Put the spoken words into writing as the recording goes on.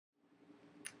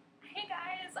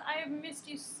I have missed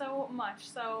you so much.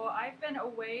 So I've been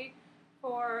away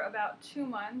for about 2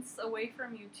 months away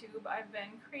from YouTube. I've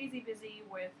been crazy busy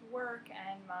with work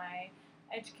and my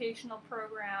educational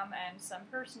program and some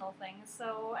personal things.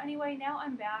 So anyway, now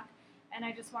I'm back and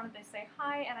I just wanted to say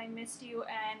hi and I missed you,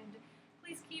 and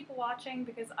please keep watching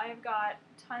because I've got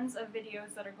tons of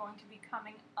videos that are going to be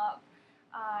coming up.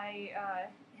 I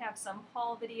have some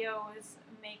haul videos,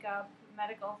 makeup,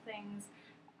 medical things.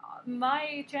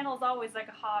 My channel is always like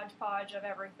a hodgepodge of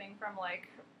everything from like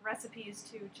recipes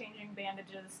to changing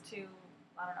bandages to,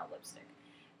 I don't know, lipstick.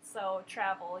 So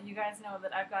travel. You guys know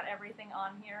that I've got everything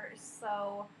on here.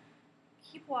 So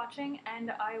keep watching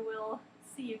and I will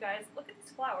see you guys. Look at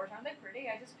these flowers. Aren't they pretty?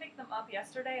 I just picked them up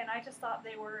yesterday and I just thought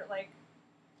they were like,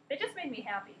 they just made me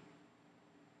happy.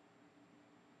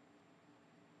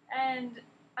 And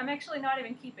I'm actually not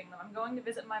even keeping them. I'm going to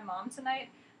visit my mom tonight.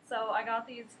 So I got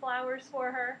these flowers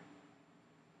for her.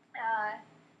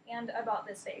 And I bought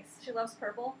this vase. She loves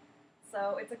purple,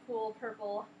 so it's a cool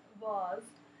purple vase.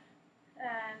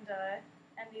 And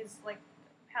these like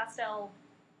pastel,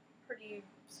 pretty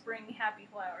spring happy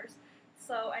flowers.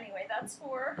 So anyway, that's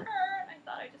for her. I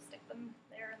thought I'd just stick them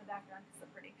there in the background because they're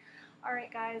pretty. All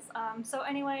right, guys. So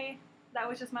anyway, that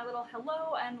was just my little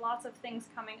hello and lots of things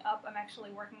coming up. I'm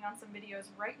actually working on some videos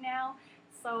right now,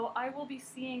 so I will be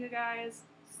seeing you guys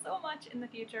so much in the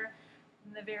future,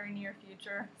 in the very near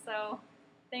future. So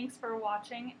thanks for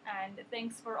watching, and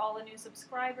thanks for all the new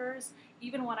subscribers.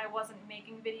 Even when I wasn't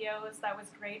making videos, that was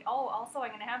great. Oh, also I'm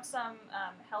going to have some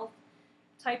health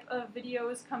type of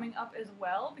videos coming up as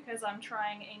well because I'm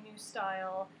trying a new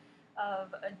style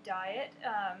of a diet,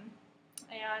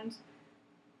 and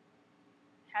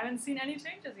haven't seen any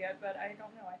changes yet, but I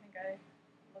don't know. I think I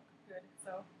look good,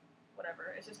 so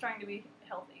whatever. It's just trying to be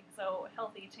healthy, so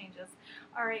healthy changes.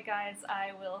 All right, guys,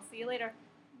 I will see you later.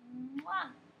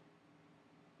 Mwah!